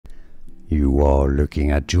You are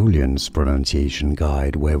looking at Julian's pronunciation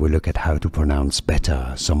guide, where we look at how to pronounce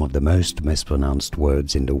better some of the most mispronounced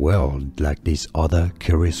words in the world, like this other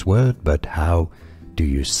curious word. But how do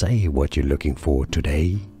you say what you're looking for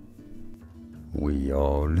today? We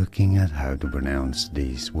are looking at how to pronounce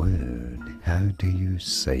this word. How do you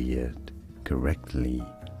say it correctly?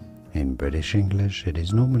 In British English, it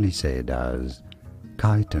is normally said as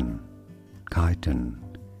chiton, chiton.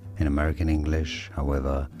 In American English,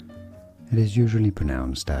 however, it is usually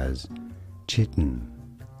pronounced as chiton,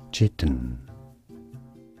 chiton.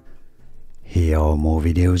 Here are more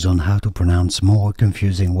videos on how to pronounce more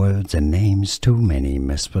confusing words and names too many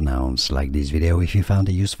mispronounced. Like this video if you found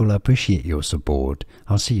it useful. I appreciate your support.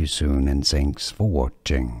 I'll see you soon and thanks for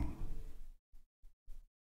watching.